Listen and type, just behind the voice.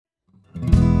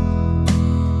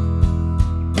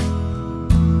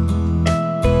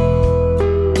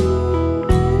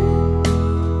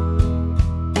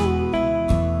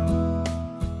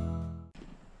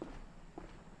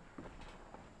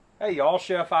Hey y'all,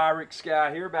 Chef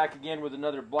IrixGuy here, back again with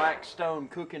another Blackstone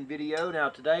cooking video. Now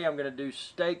today I'm going to do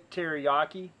steak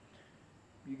teriyaki.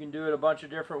 You can do it a bunch of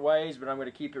different ways, but I'm going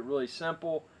to keep it really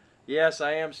simple. Yes,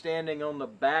 I am standing on the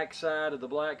back side of the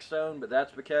Blackstone, but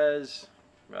that's because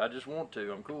I just want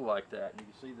to. I'm cool like that. You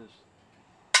can see this.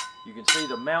 You can see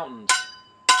the mountains.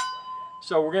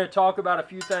 So we're going to talk about a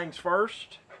few things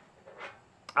first.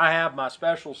 I have my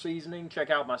special seasoning. Check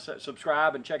out my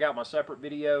subscribe and check out my separate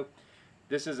video.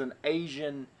 This is an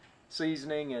Asian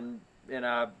seasoning, and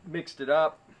I mixed it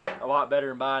up a lot better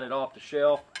than buying it off the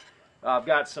shelf. I've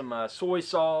got some soy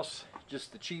sauce,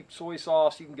 just the cheap soy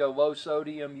sauce. You can go low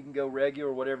sodium, you can go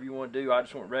regular, whatever you want to do. I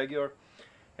just want regular.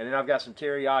 And then I've got some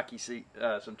teriyaki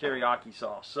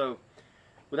sauce. So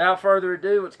without further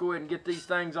ado, let's go ahead and get these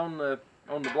things on the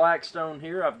Blackstone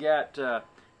here. I've got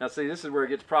now see, this is where it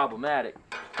gets problematic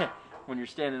when you're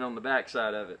standing on the back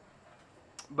side of it.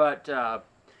 But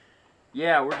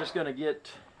yeah, we're just going to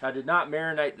get, I did not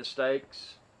marinate the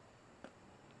steaks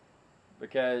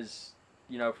because,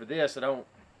 you know, for this I don't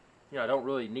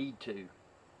really need to.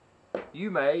 You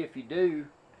may, if you do,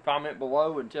 comment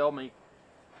below and tell me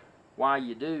why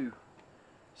you do.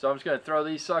 So I'm just going to throw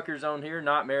these suckers on here,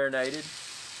 not marinated.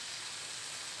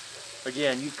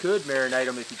 Again, you could marinate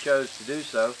them if you chose to do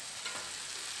so.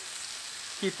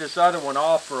 Keep this other one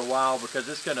off for a while because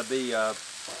it's going to be a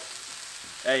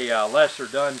lesser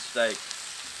done steak.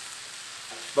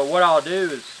 But what I'll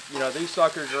do is, you know, these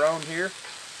suckers are on here.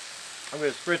 I'm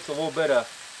going to spritz a little bit of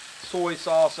soy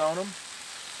sauce on them.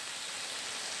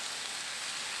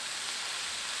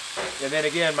 And then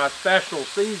again, my special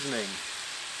seasoning.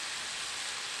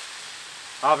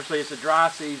 Obviously it's a dry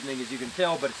seasoning, as you can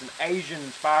tell, but it's an Asian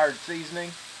inspired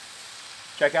seasoning.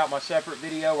 Check out my separate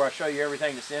video where I show you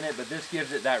everything that's in it, but this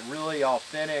gives it that really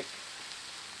authentic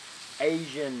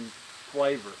Asian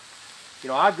flavor. You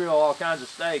know, I grill all kinds of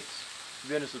steaks. If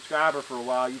you've been a subscriber for a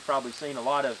while, you've probably seen a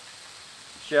lot of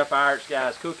Chef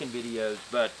IrixGuy's cooking videos,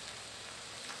 but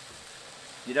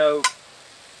you know,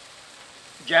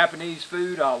 Japanese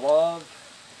food I love,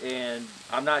 and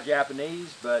I'm not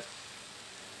Japanese, but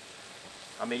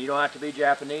I mean, you don't have to be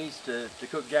Japanese to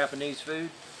cook Japanese food.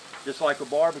 Just like a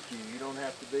barbecue, you don't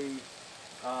have to be,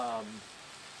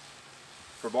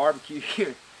 for barbecue,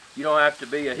 you don't have to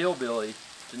be a hillbilly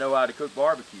to know how to cook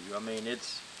barbecue. I mean,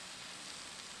 it's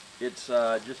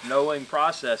just knowing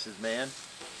processes, man.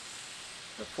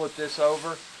 I'll flip this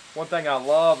over. One thing I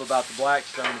love about the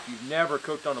Blackstone, if you've never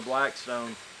cooked on a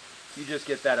Blackstone, you just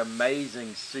get that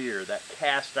amazing sear, that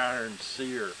cast iron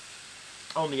sear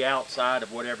on the outside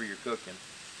of whatever you're cooking.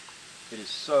 It is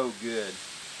so good.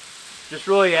 Just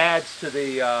really adds to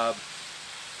the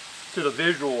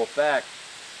visual effect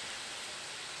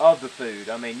of the food.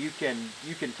 I mean, you can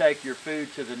take your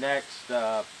food to the next,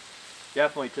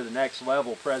 definitely to the next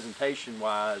level presentation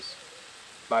wise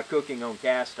by cooking on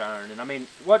cast iron. And I mean,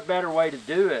 what better way to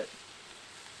do it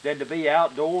than to be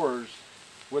outdoors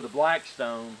with a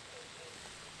Blackstone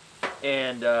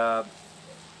and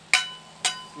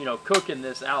you know, cooking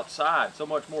this outside. So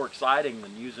much more exciting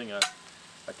than using a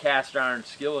cast iron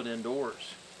skillet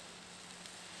indoors.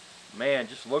 Man,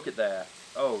 just look at that.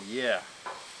 Oh yeah.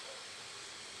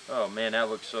 Oh man, that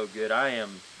looks so good. I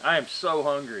am so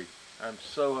hungry. I'm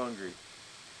so hungry.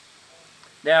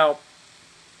 Now,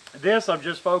 this I'm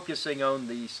just focusing on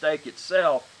the steak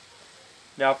itself.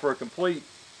 Now, for a complete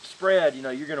spread, you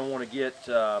know, you're going to want to get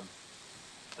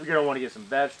some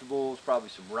vegetables, probably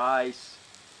some rice.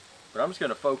 But I'm just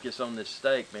going to focus on this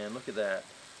steak, man. Look at that.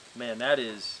 Man, that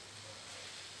is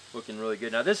looking really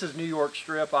good. Now, this is New York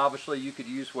strip. Obviously, you could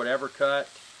use whatever cut.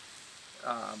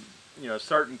 You know,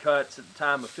 certain cuts at the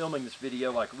time of filming this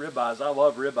video, like ribeyes. I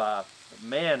love ribeye. But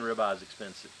man, ribeye is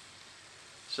expensive.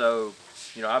 So,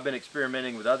 you know, I've been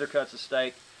experimenting with other cuts of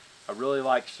steak. I really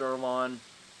like sirloin.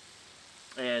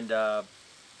 And,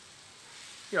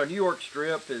 you know, New York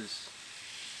strip is...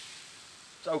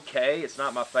 it's okay. It's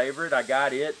not my favorite. I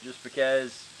got it just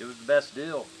because it was the best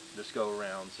deal this go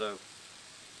around. So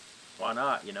why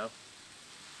not, you know?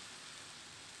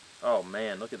 Oh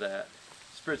man, look at that.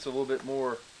 Spritz a little bit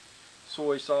more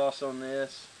soy sauce on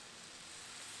this.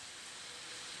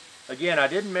 Again, I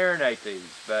didn't marinate these,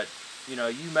 but you know,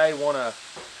 you may want to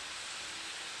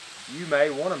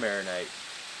marinate.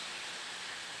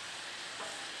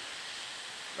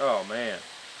 Oh man, it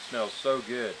smells so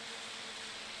good.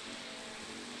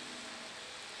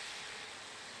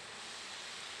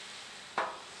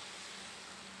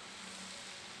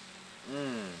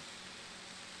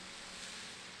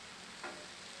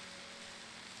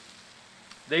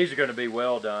 These are going to be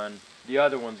well done. The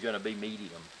other one's going to be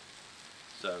medium.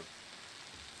 So,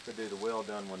 we'll do the well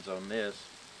done ones on this.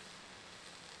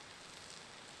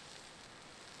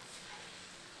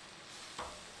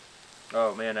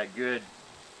 Oh man, that good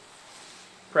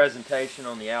presentation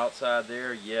on the outside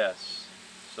there. Yes,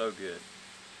 so good.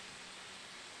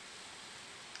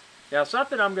 Now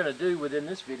something I'm going to do within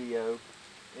this video,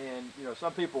 and you know,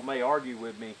 some people may argue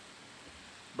with me,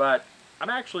 but I'm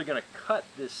actually going to cut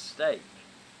this steak.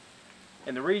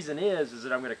 And the reason is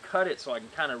that I'm going to cut it so I can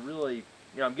kind of really, you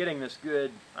know, I'm getting this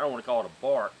good, I don't want to call it a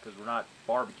bark because we're not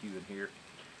barbecuing here,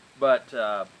 but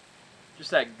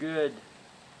just that good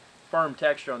firm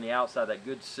texture on the outside, that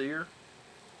good sear.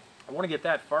 I want to get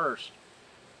that first.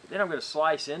 Then I'm going to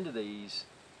slice into these,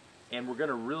 and we're going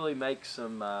to really make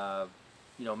some,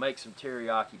 you know, make some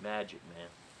teriyaki magic, man.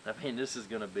 I mean, this is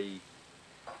going to be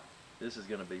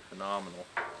phenomenal.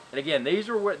 And again, these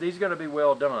are going to be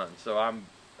well done. So I'm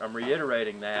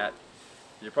reiterating that.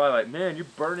 You're probably like, man, you're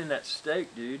burning that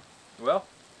steak, dude. Well,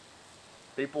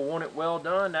 people want it well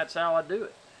done. That's how I do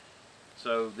it.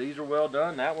 So these are well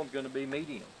done. That one's going to be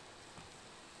medium.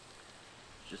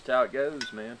 It's just how it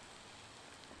goes, man.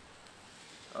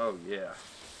 Oh yeah.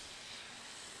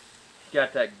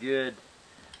 Got that good,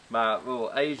 my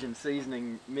little Asian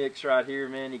seasoning mix right here,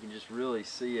 man. You can just really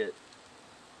see it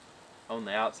on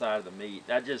the outside of the meat.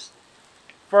 That just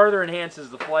further enhances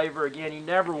the flavor. Again, you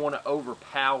never want to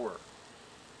overpower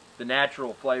the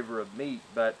natural flavor of meat,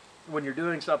 but when you're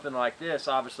doing something like this,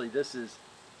 obviously this is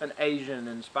an Asian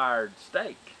inspired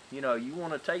steak. You know, you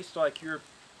want to taste like you're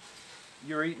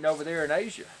eating over there in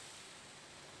Asia.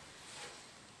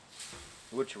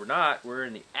 Which we're not. We're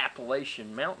in the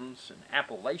Appalachian Mountains in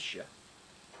Appalachia.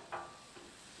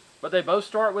 But they both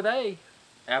start with A.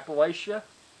 Appalachia,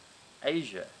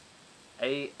 Asia.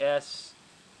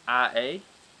 A-S-I-A.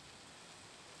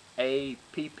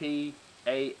 A-P-P-A-L-A-C-H-I-A.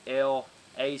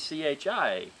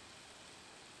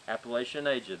 Appalachian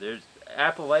Asia. There's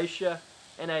Appalachia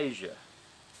and Asia.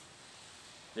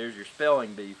 There's your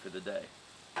spelling bee for the day.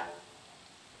 So,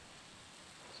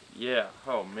 yeah.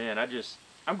 Oh man,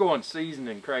 I'm going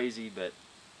seasoning crazy, but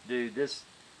dude, just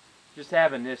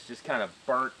having this just kind of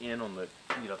burnt in on the,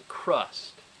 you know, the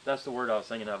crust. That's the word I was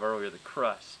thinking of earlier, the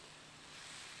crust.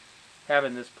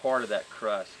 Having this part of that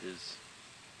crust is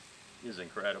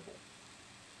incredible.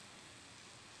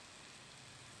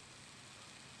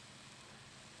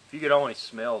 If you could only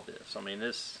smell this, I mean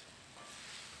this,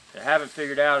 I haven't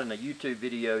figured out in the YouTube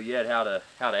video yet how to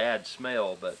add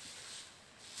smell, but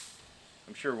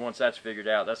I'm sure once that's figured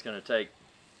out, that's going to take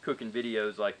cooking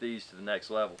videos like these to the next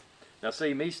level. Now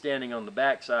see, me standing on the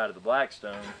back side of the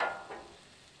Blackstone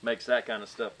makes that kind of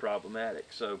stuff problematic.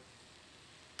 So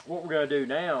what we're going to do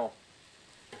now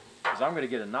is I'm going to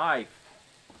get a knife.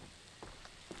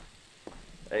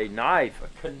 A knife.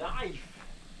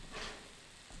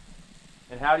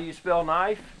 And how do you spell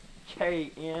knife?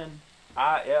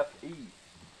 K-N-I-F-E.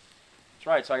 That's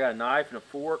right, so I got a knife and a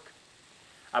fork.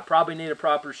 I probably need a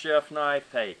proper chef knife.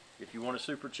 Hey, if you want to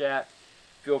super chat,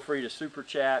 feel free to super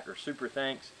chat or super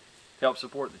thanks. Help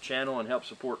support the channel and help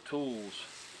support tools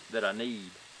that I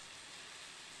need.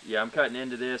 Yeah, I'm cutting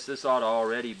into this. This ought to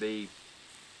already be,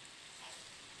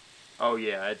 oh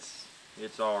yeah,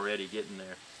 it's already getting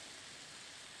there.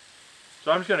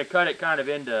 So I'm just going to cut it kind of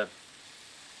into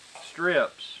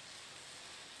strips,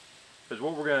 because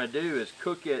what we're going to do is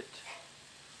cook it.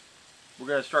 We're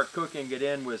going to start cooking it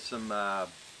in with some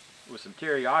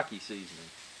teriyaki seasoning.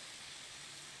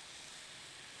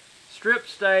 Strip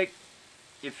steak,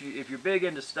 if you're big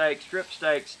into steak, strip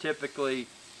steaks typically,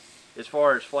 as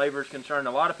far as flavor is concerned,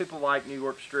 a lot of people like New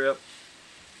York strip.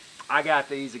 I got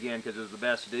these again because it was the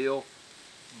best deal,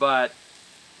 but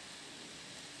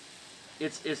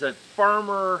it's a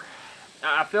firmer.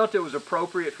 I felt it was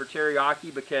appropriate for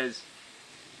teriyaki because,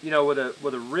 you know, with a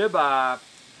ribeye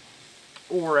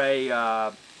or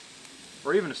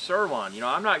even a sirloin, you know,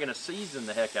 I'm not going to season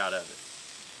the heck out of it.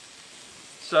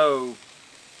 So,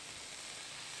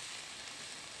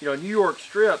 you know, New York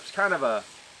strips kind of a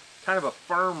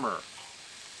firmer.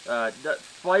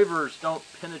 Flavors don't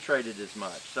penetrate it as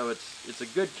much, so it's a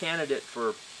good candidate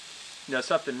for, you know,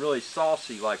 something really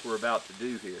saucy like we're about to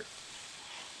do here.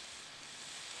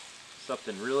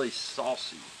 Something really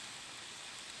saucy.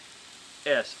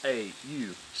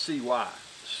 S-A-U-C-Y.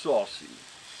 Saucy.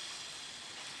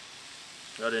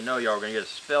 I didn't know y'all were going to get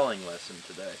a spelling lesson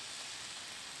today.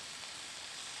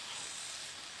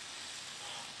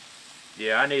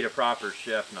 Yeah, I need a proper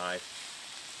chef knife.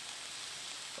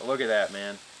 Oh, look at that,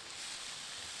 man.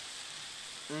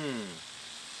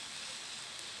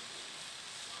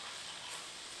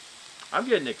 I'm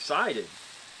getting excited.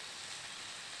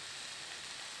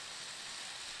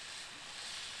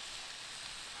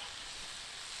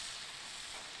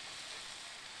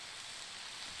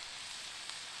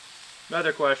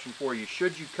 Another question for you.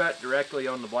 Should you cut directly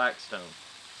on the Blackstone?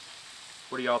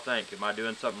 What do y'all think? Am I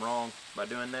doing something wrong by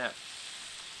doing that?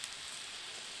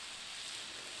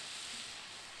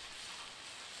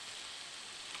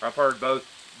 I've heard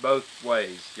both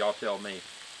ways. Y'all tell me.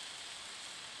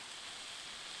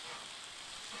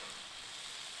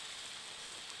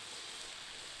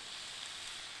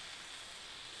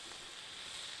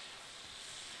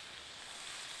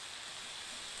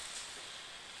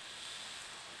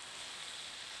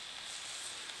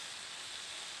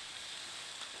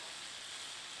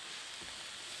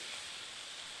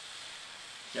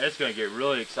 Yeah, it's going to get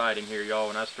really exciting here, y'all,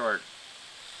 when I start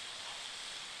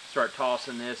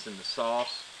tossing this in the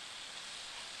sauce.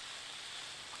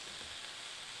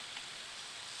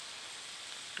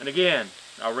 And again,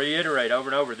 I'll reiterate over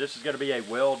and over, this is going to be a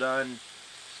well done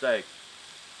steak.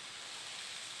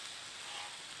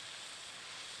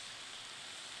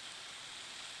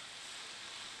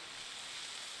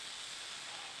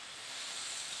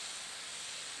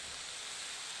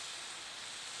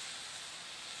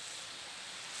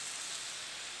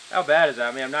 How bad is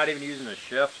that? I mean, I'm not even using a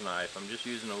chef's knife. I'm just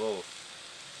using a little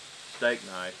steak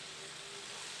knife.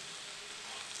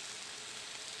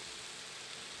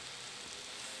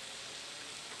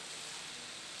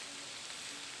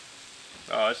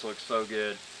 Oh, this looks so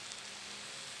good.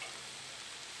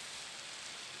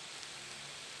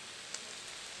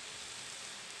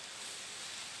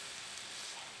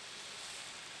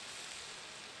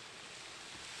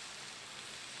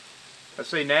 But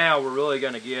see, now we're really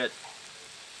going to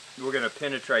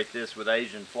penetrate this with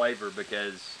Asian flavor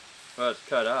because, well, it's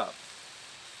cut up.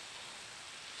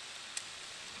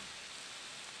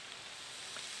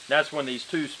 That's when these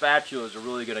two spatulas are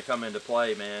really going to come into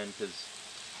play, man, because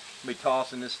I'll be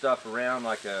tossing this stuff around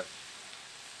like a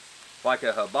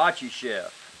hibachi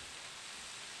chef.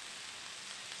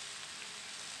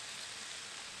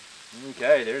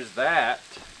 Okay, there's that.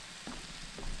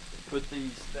 Put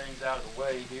these things out of the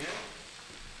way here.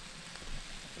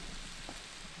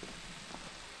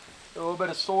 A little bit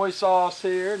of soy sauce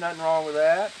here, nothing wrong with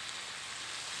that.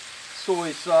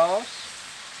 Soy sauce.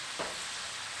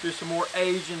 Do some more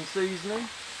Asian seasoning.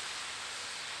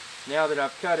 Now that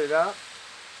I've cut it up.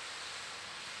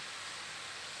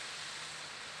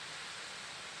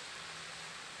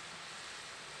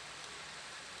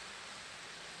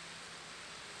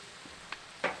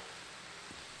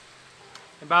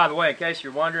 And by the way, in case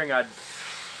you're wondering,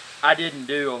 I didn't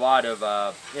do a lot of,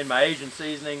 in my Asian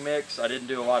seasoning mix, I didn't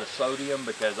do a lot of sodium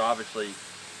because obviously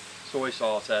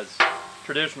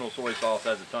traditional soy sauce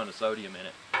has a ton of sodium in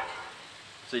it.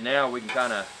 See, now we can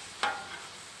kind of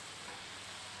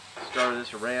stir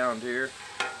this around here.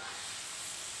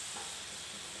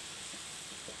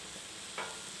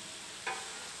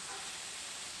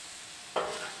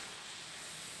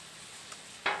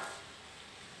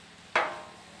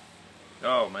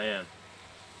 Oh man.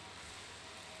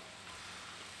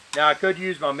 Now I could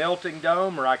use my melting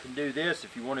dome, or I can do this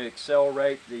if you want to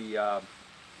accelerate the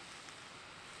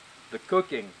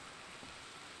cooking.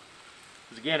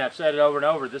 Because again, I've said it over and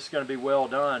over, this is going to be well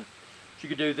done. But you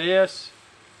could do this.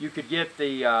 You could get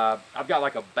the, I've got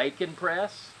like a bacon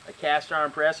press, a cast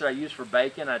iron press that I use for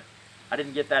bacon. I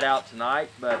didn't get that out tonight,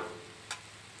 but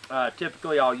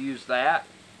typically I'll use that.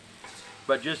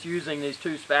 But just using these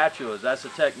two spatulas, that's a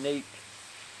technique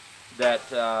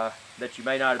that that you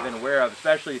may not have been aware of,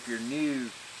 especially if you're new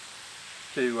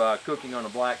to cooking on a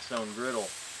Blackstone griddle.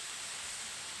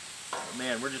 But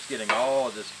man, we're just getting all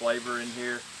of this flavor in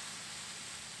here.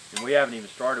 And we haven't even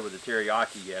started with the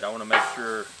teriyaki yet. I want to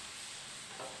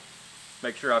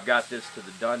make sure I've got this to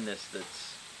the doneness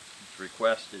that's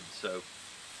requested. So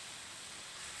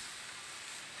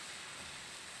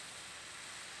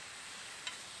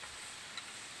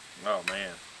oh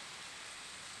man.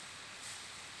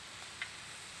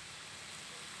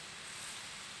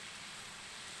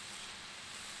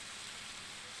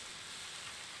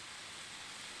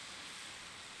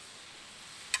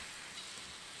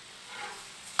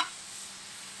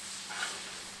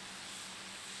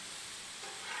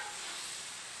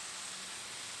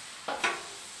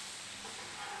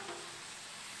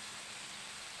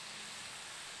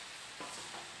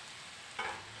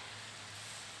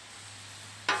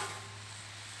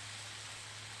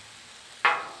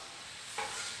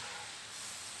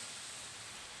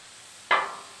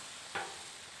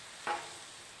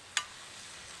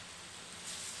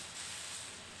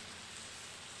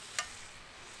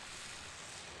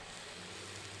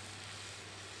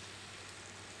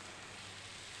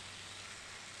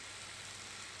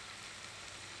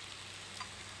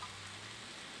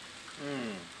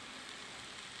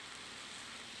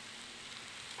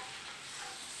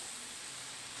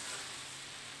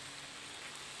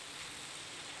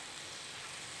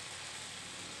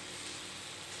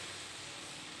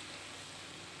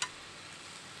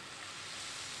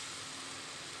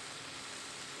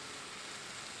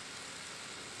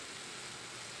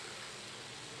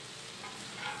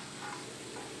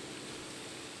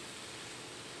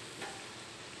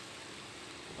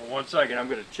 1 second, I'm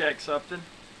going to check something.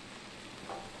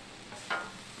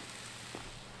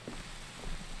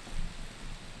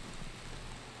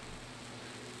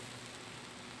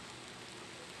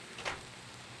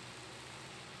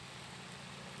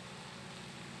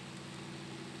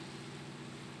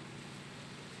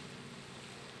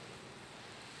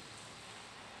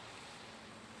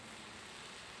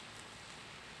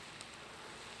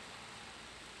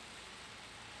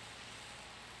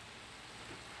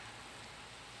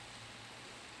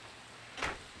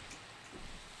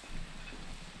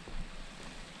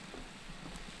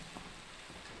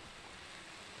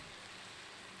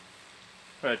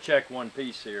 I'm going to check one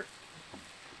piece here.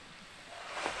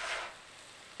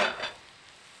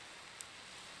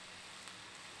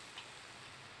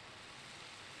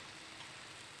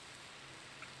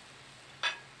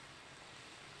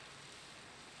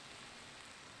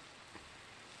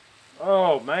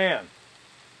 Oh man.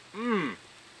 Mmm.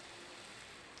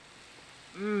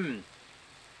 Mmm.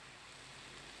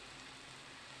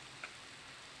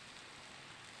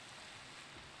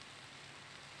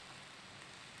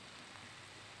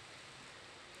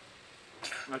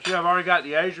 I see I've already got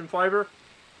the Asian flavor.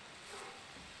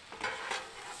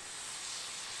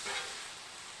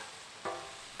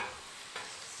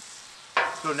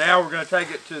 So now we're going to take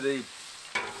it to the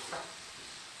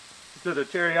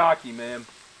teriyaki, man.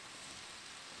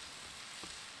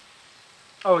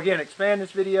 Oh, again, expand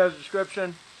this video's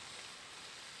description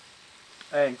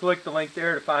and click the link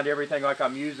there to find everything like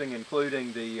I'm using,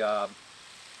 including the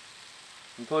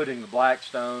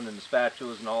Blackstone and the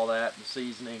spatulas and all that, and the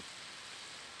seasoning.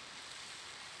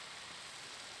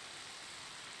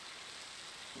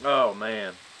 Oh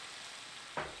man.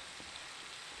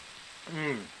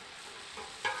 Mmm.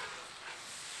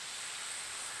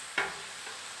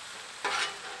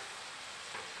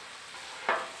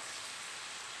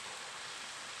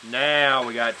 Now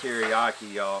we got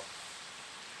teriyaki, y'all.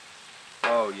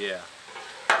 Oh yeah.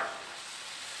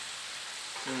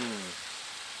 Mmm.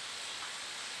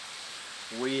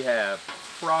 We have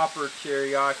proper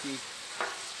teriyaki.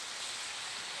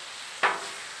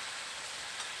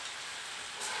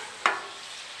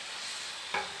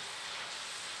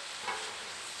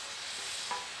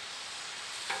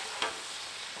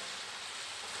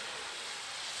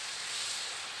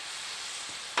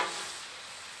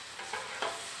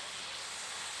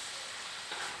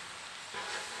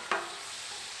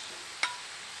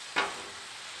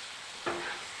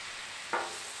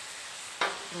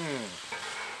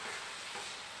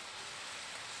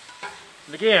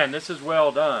 And again, this is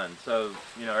well done. So,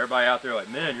 you know, everybody out there like,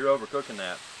 man, you're overcooking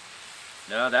that.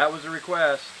 No, that was a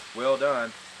request. Well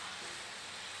done.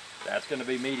 That's going to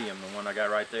be medium, the one I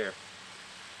got right there.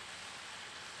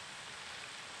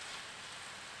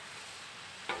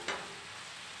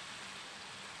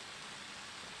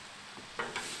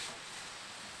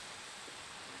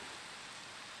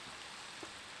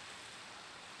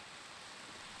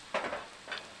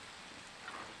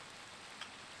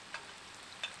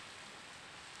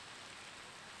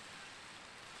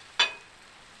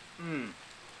 Mmm.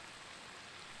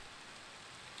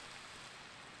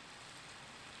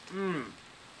 Mmm.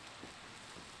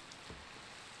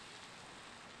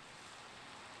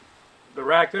 The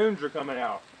raccoons are coming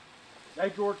out.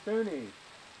 Hey, George Cooney.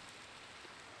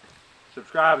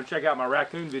 Subscribe and check out my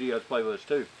raccoon videos playlist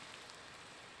too.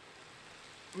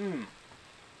 Mmm.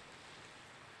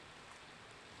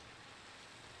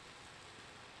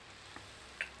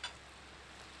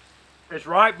 It's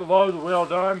right below the well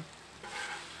done.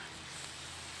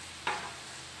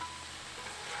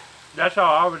 That's how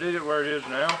I would eat it where it is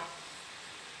now.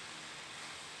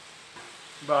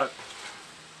 But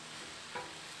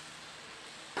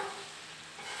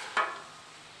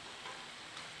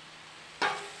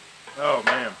oh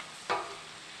man.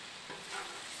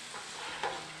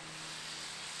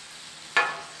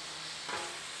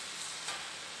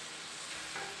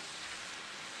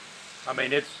 I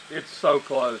mean, it's so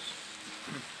close.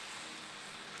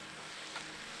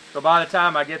 So by the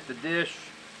time I get the dish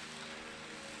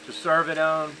to serve it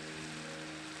on,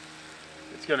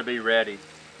 it's going to be ready.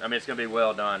 I mean, it's going to be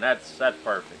well done. That's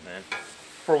perfect, man.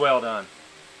 For well done.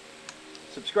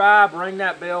 Subscribe, ring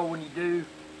that bell when you do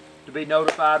to be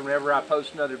notified whenever I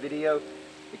post another video.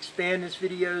 Expand this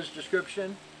video's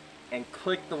description and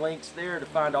click the links there to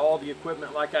find all the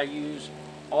equipment like I use.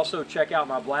 Also check out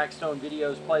my Blackstone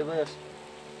videos playlist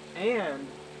and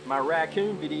my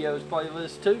raccoon videos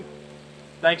playlist too.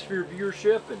 Thanks for your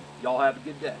viewership, and y'all have a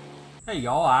good day. Hey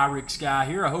y'all, IrixGuy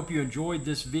here. I hope you enjoyed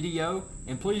this video,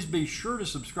 and please be sure to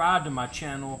subscribe to my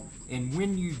channel, and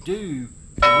when you do, ring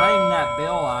that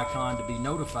bell icon to be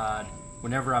notified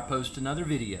whenever I post another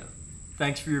video.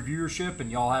 Thanks for your viewership,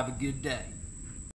 and y'all have a good day.